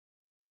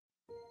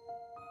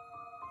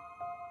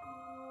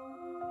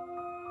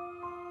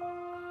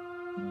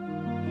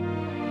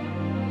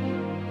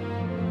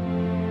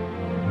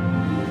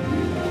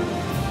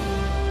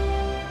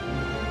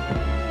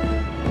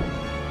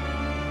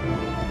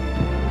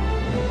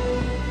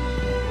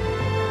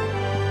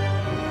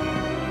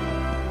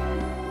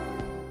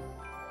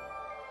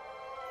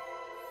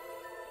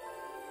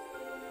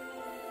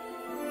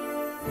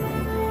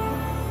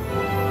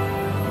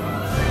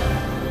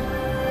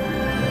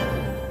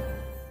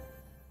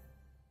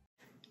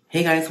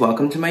Hey guys,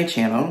 welcome to my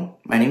channel.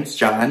 My name is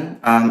John.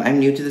 I'm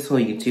new to this whole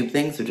YouTube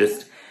thing, so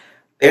just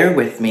bear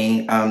with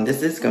me.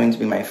 This is going to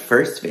be my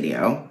first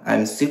video.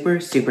 I'm super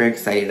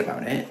excited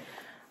about it.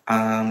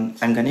 I'm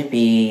going to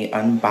be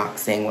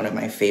unboxing one of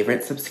my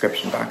favorite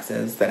subscription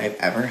boxes that I've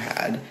ever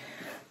had.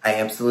 I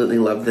absolutely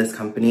love this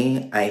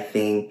company. I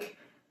think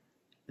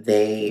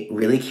they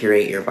really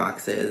curate your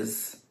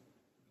boxes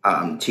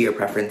to your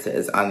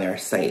preferences on their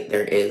site.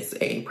 There is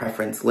a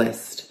preference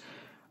list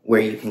where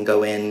you can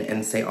go in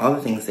and say all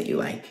the things that you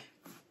like,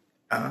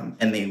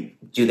 and they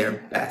do their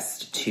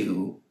best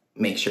to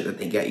make sure that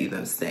they get you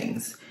those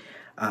things.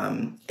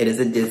 It is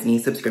a Disney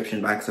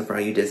subscription box, so for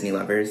all you Disney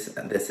lovers,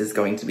 this is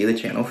going to be the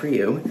channel for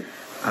you.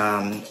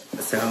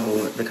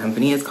 So the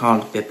company is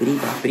called Bibbidi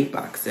Bobbidi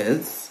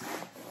Boxes,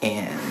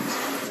 and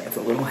it's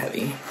a little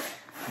heavy.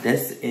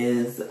 This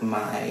is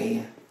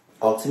my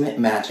Ultimate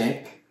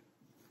Magic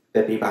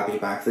Bibbidi Bobbidi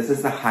box. This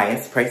is the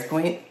highest price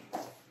point.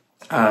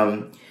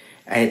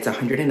 It's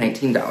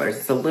 $119.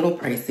 It's a little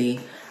pricey.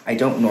 I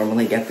don't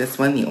normally get this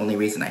one. The only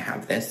reason I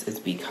have this is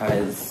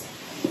because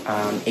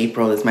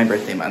April is my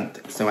birthday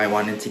month, so I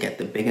wanted to get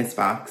the biggest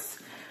box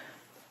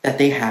that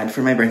they had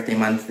for my birthday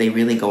month. They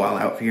really go all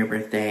out for your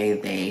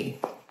birthday.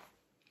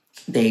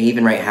 They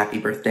even write happy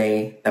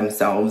birthday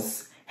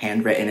themselves,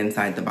 handwritten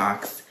inside the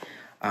box.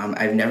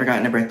 I've never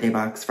gotten a birthday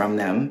box from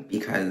them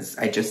because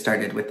I just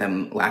started with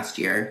them last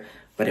year,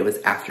 but it was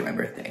after my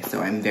birthday, so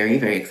I'm very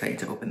excited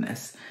to open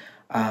this.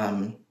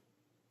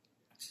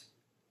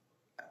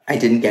 I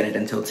didn't get it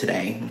until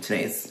today.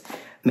 Today's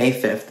May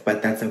 5th,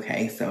 but that's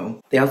okay. So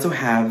they also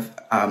have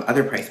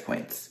other price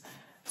points.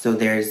 So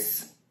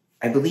there's,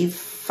 I believe,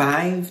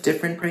 5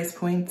 different price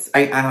points.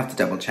 I'll have to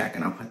double check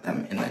and I'll put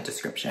them in the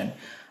description.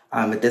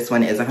 But this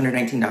one is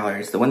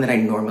 $119. The one that I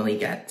normally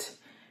get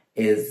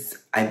is,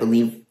 I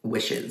believe,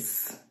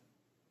 Wishes.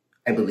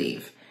 I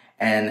believe.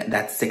 And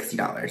that's $60,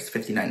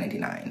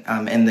 $59.99.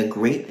 And the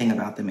great thing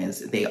about them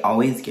is they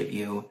always give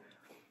you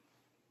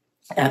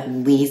at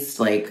least,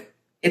 like,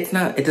 it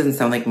doesn't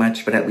sound like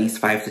much, but at least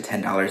 $5 to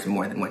 $10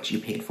 more than what you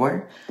paid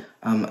for.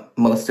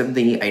 Most of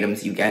the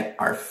items you get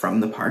are from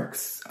the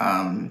parks.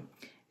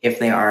 If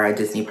they are a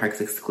Disney Parks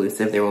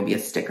exclusive, there will be a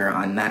sticker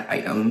on that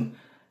item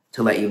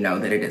to let you know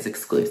that it is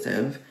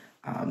exclusive.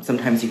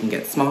 Sometimes you can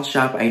get small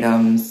shop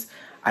items.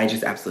 I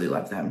just absolutely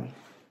love them.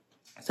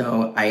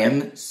 So I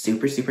am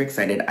super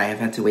excited. I have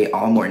had to wait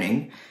all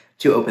morning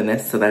to open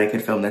this so that I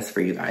could film this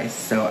for you guys.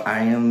 So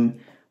I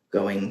am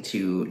going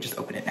to just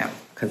open it now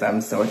because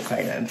I'm so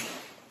excited.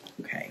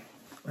 Okay,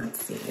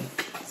 let's see.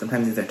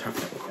 Sometimes these are tough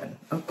to open.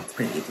 Oh, it's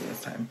pretty easy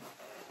this time.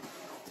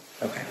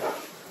 Okay.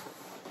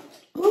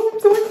 Oh, I'm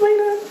so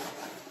excited.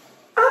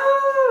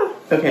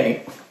 Ah!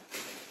 Okay.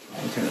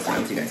 Let me turn this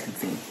around so you guys can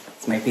see.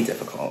 This might be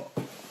difficult.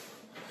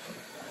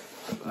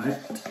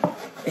 But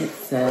it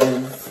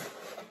says,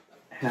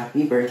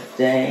 happy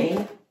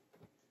birthday.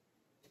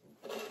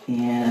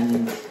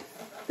 And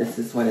this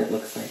is what it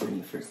looks like when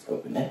you first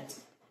open it.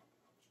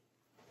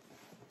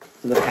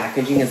 So the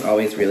packaging is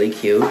always really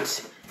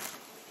cute.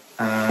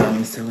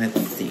 So let's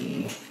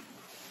see.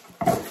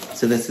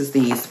 So this is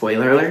the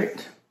spoiler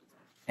alert,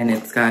 and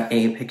it's got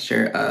a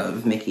picture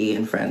of Mickey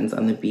and friends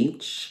on the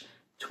beach,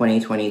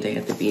 2020 day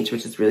at the beach,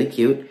 which is really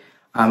cute.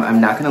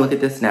 I'm not gonna look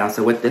at this now.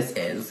 So what this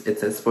is, it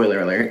says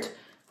spoiler alert,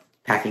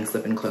 packing,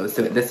 slip, and close.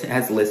 So this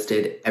has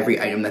listed every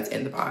item that's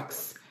in the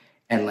box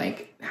and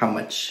like how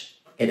much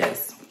it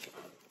is.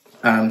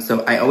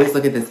 So I always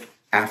look at this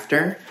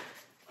after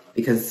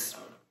because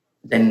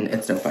then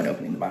it's no fun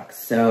opening the box.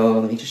 So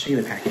let me just show you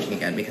the packaging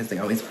again because they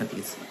always put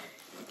these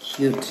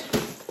cute,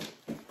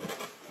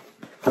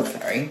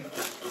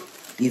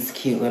 these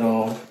cute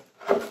little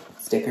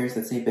stickers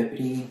that say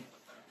Bibbidi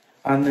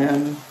on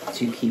them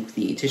to keep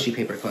the tissue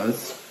paper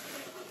closed.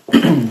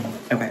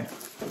 Okay,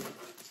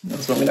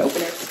 so I'm gonna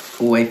open it.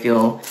 Oh, I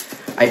feel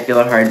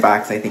a hard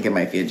box. I think it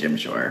might be a Gym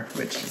Shore,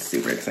 which is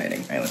super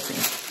exciting. All right, let's see.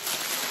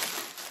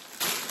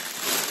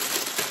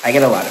 I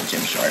get a lot of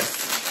Gym Shores.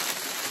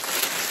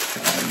 So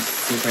I'm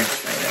super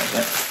excited.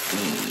 Let's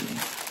see.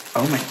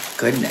 Oh my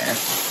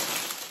goodness.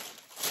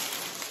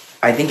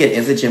 I think it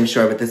is a Gym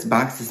Shore, but this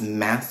box is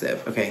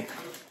massive. Okay,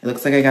 it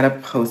looks like I got a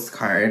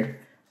postcard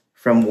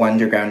from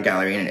Wonderground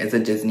Gallery, and it is a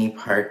Disney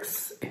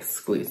Parks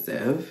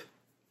exclusive.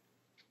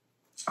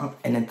 Oh,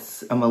 and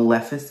it's a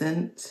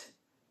Maleficent.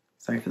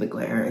 Sorry for the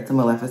glare. It's a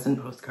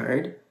Maleficent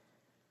postcard.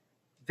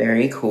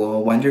 Very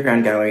cool.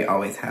 Wonderground Gallery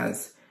always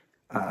has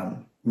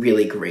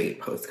really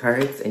great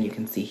postcards, and you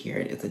can see here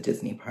it is a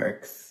Disney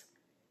Parks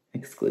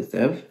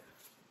exclusive.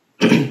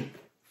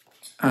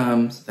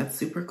 So that's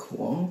super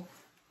cool.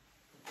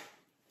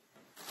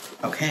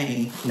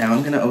 Okay, now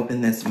I'm gonna open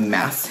this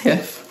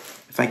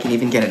massive, if I can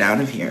even get it out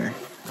of here.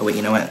 Oh wait,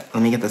 you know what?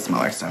 Let me get the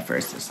smaller stuff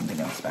first. There's something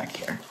else back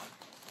here.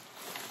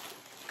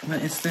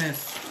 What is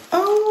this?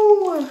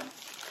 Oh!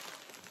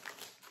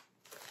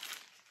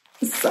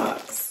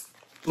 Socks.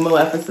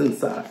 Maleficent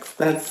socks.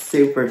 That's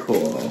super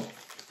cool.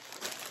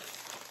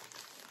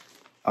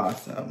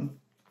 Awesome.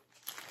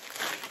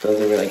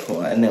 Those are really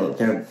cool. And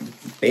they're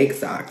big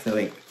socks. They're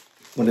like,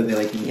 what are they,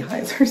 like knee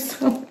highs or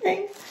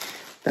something?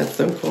 That's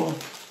so cool.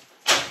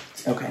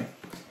 Okay.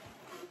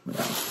 What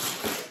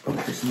else? Oh,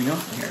 there's something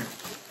else in here.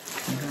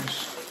 Oh my gosh.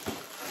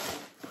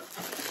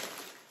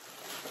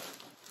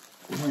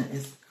 What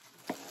is...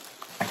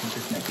 I think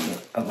this might be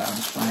a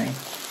lounge fly.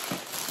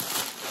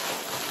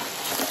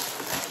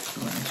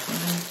 Lounge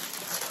fly.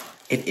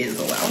 It is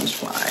a lounge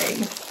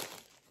fly.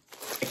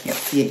 I can't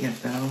see it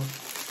yet though.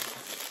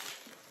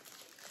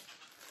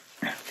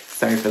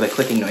 Sorry for the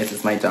clicking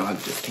noises. My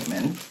dog just came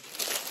in.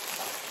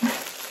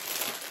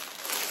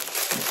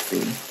 Let's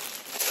see.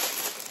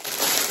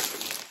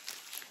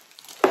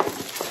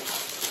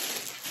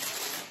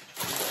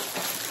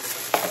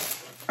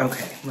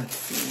 Okay, let's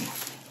see.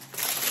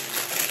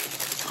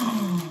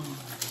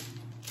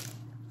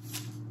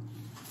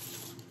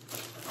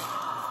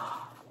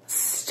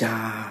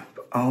 Stop.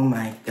 Oh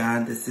my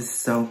god, this is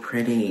so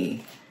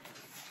pretty.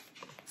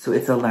 So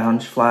it's a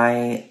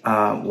Loungefly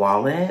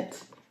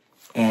wallet,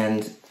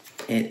 and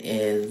it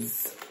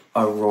is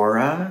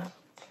Aurora.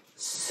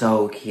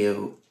 So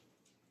cute.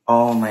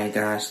 Oh my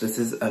gosh, this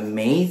is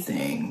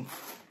amazing.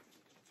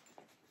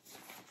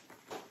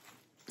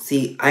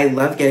 See, I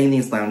love getting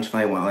these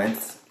Loungefly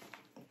wallets.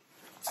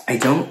 I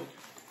don't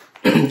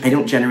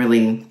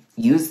generally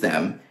use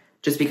them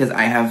just because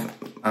I have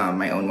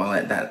my own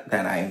wallet that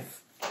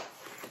I've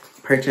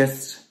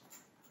purchased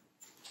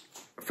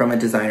from a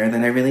designer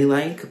that I really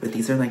like, but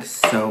these are like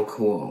so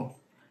cool.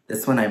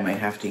 This one I might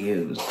have to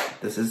use.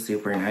 This is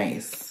super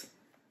nice.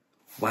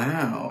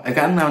 Wow. I've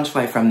gotten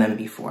Loungefly from them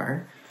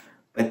before,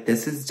 but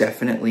this is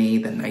definitely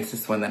the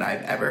nicest one that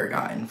I've ever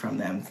gotten from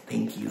them.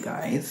 Thank you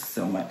guys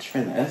so much for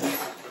this.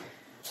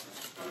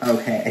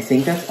 Okay, I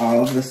think that's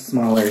all of the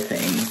smaller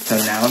things. So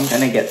now I'm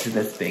gonna get to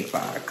this big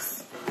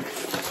box.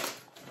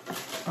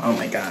 Oh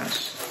my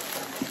gosh.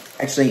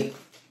 Actually,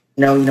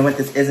 no, you know what?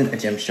 This isn't a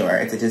Gym Shore.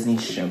 It's a Disney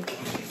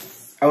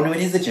Showcase. Oh no,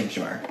 it is a Gym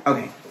Shore.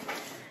 Okay,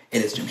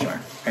 it is Gym Shore. All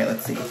right,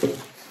 let's see.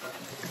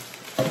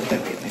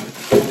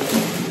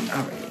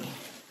 Alrighty.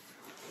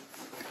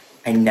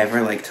 I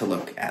never like to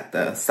look at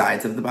the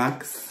sides of the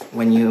box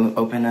when you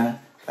open a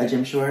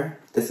Gym Shore.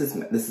 This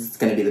is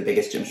gonna be the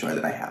biggest Gym Shore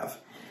that I have.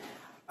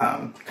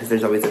 Because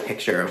there's always a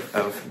picture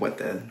of what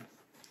the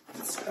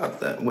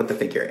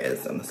figure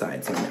is on the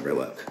side, so I never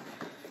look.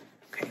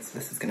 Okay, so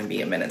this is gonna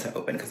be a minute to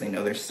open because I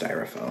know there's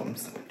styrofoam,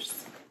 so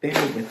just bear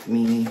with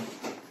me.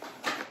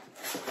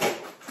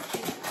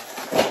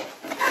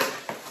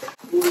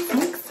 Ooh, I'm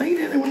so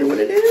excited. I wonder what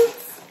it is.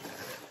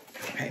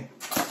 Okay.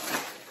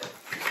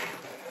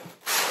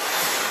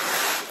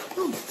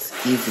 Oh,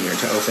 it's easier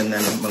to open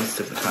than most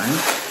of the time.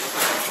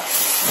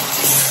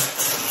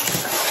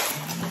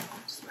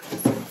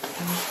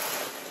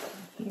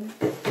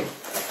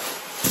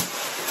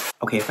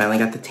 Okay, finally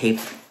got the tape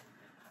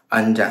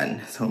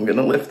undone. So I'm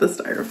gonna lift the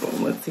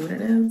styrofoam. Let's see what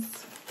it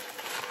is.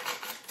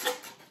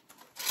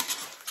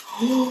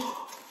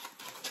 Oh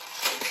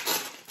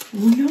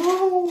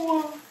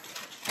no!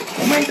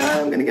 Oh my god,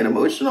 I'm gonna get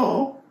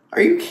emotional.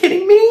 Are you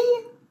kidding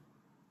me?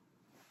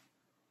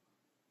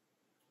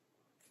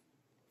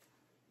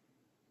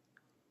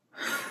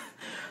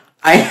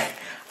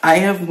 I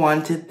have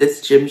wanted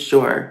this Gym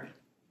Shore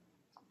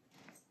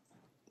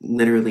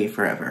literally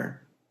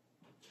forever.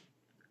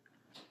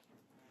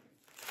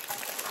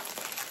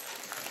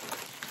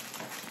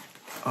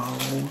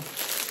 Oh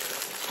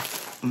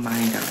my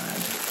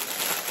god.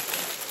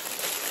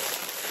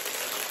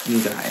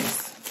 You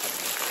guys.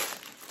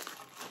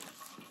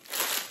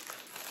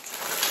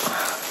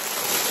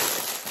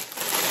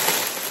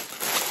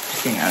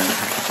 Just getting out of the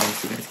packaging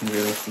so you guys can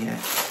really see it.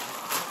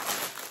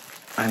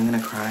 I'm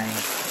gonna cry.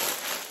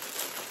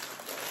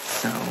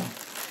 So,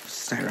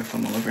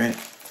 styrofoam all over it.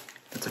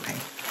 That's okay.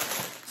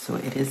 So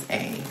it is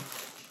a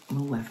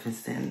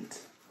Maleficent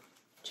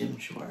Gym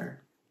Shore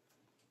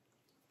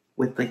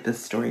with like the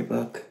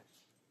storybook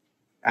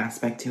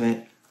aspect to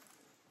it.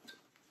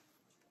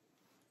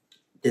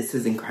 This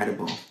is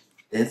incredible.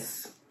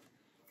 This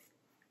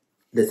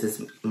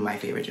is my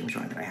favorite Gym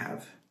Shore that I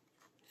have.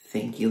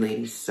 Thank you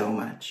ladies so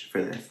much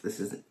for this.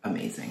 This is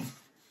amazing.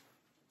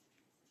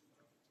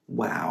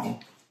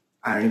 Wow.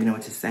 I don't even know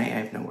what to say. I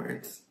have no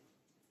words.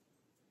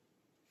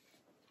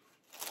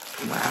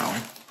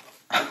 Wow.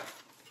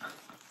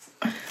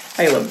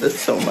 I love this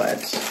so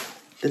much.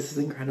 This is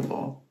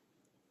incredible.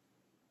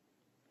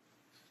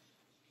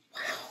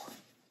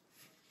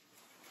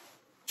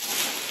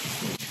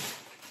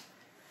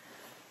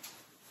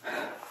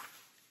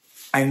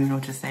 I don't know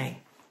what to say.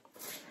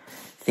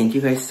 Thank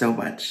you guys so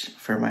much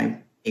for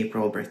my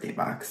April birthday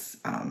box.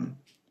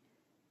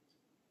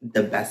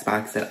 The best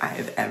box that I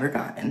have ever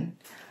gotten.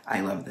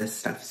 I love this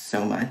stuff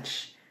so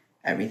much.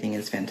 Everything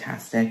is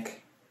fantastic.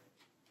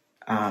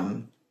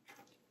 I'm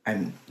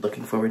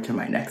looking forward to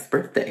my next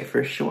birthday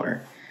for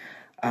sure.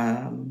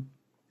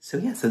 So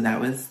yeah, so that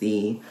was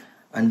the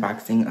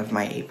unboxing of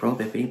my April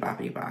Bibbidi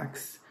Bobbidi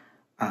box.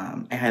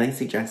 I highly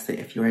suggest that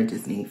if you're a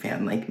Disney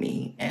fan like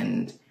me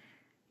and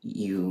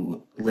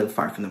you live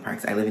far from the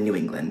parks. I live in New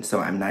England,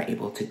 so I'm not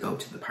able to go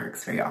to the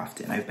parks very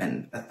often. I've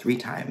been 3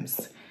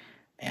 times,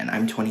 and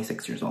I'm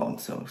 26 years old,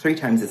 so 3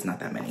 times is not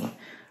that many.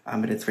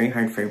 but it's very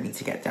hard for me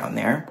to get down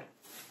there.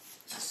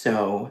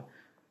 So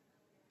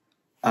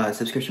a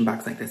subscription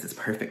box like this is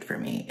perfect for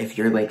me. If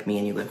you're like me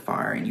and you live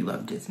far and you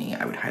love Disney,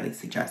 I would highly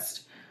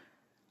suggest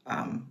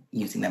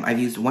using them. I've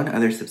used one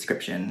other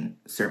subscription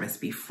service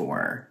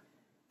before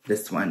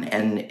this one,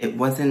 and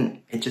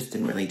it just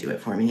didn't really do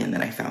it for me, and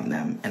then I found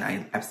them, and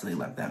I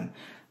absolutely love them.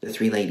 The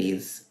three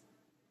ladies,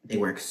 they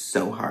work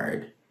so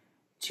hard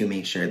to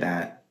make sure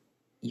that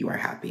you are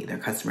happy. Their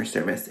customer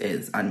service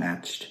is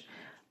unmatched.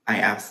 I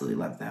absolutely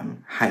love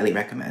them. Highly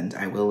recommend.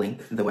 I will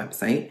link the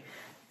website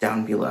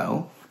down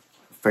below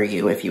for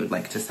you if you would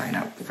like to sign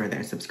up for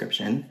their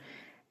subscription.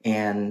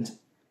 And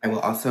I will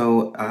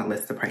also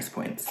list the price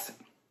points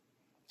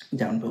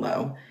down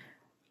below.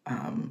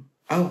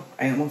 Oh,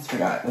 I almost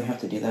forgot. We have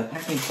to do the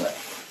packing slip.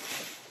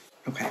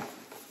 Okay.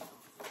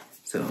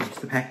 So it's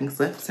the packing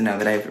slip. So now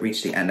that I've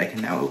reached the end, I can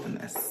now open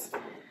this.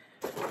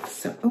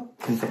 So, oh,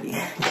 confetti.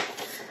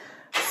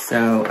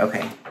 So,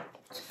 okay.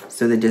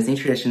 So the Disney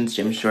Traditions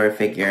Jim Shore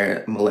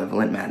figure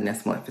Malevolent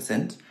Madness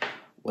Maleficent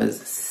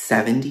was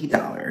 $70.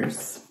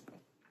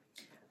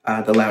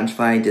 The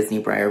Loungefly Disney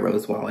Briar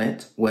Rose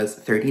wallet was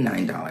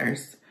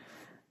 $39.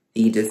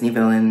 The Disney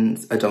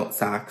Villains adult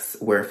socks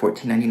were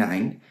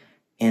 $14.99.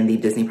 And the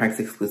Disney Parks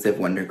exclusive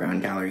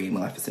Wonderground Gallery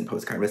Maleficent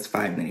postcard was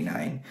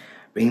 $5.99,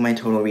 bringing my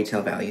total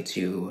retail value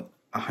to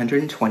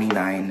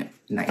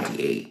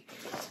 $129.98.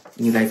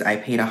 You guys, I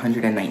paid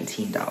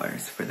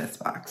 $119 for this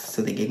box.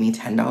 So they gave me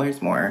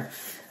 $10 more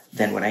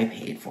than what I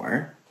paid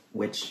for,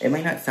 which it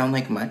might not sound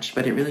like much,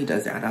 but it really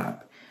does add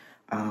up.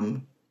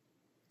 I'm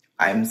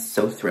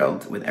so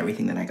thrilled with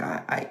everything that I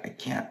got.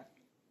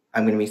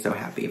 I'm going to be so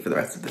happy for the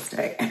rest of this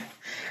day.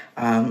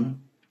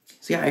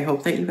 So yeah, I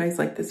hope that you guys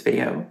like this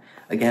video.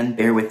 Again,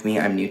 bear with me,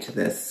 I'm new to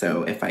this,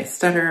 so if I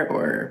stutter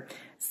or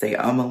say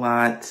a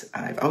lot,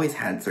 I've always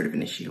had sort of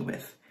an issue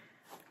with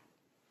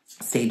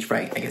stage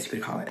fright, I guess you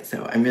could call it.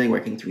 So I'm really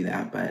working through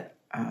that, but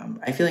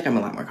I feel like I'm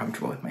a lot more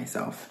comfortable with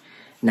myself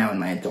now in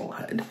my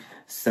adulthood.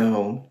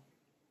 So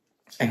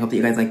I hope that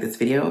you guys like this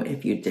video.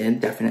 If you did,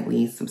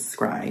 definitely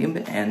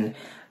subscribe and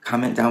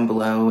comment down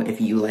below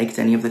if you liked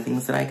any of the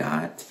things that I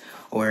got,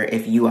 or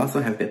if you also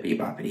have Bibbidi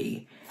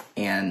Bobbidi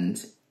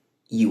and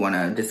you want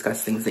to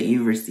discuss things that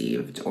you've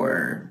received,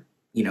 or,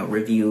 you know,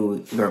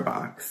 review your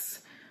box,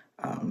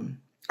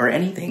 or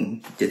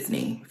anything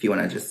Disney. If you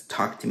want to just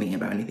talk to me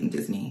about anything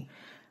Disney,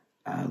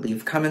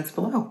 leave comments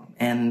below.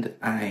 And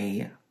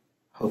I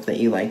hope that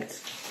you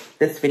liked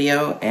this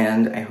video,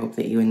 and I hope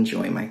that you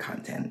enjoy my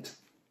content.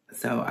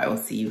 So I will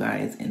see you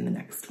guys in the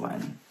next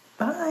one.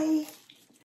 Bye!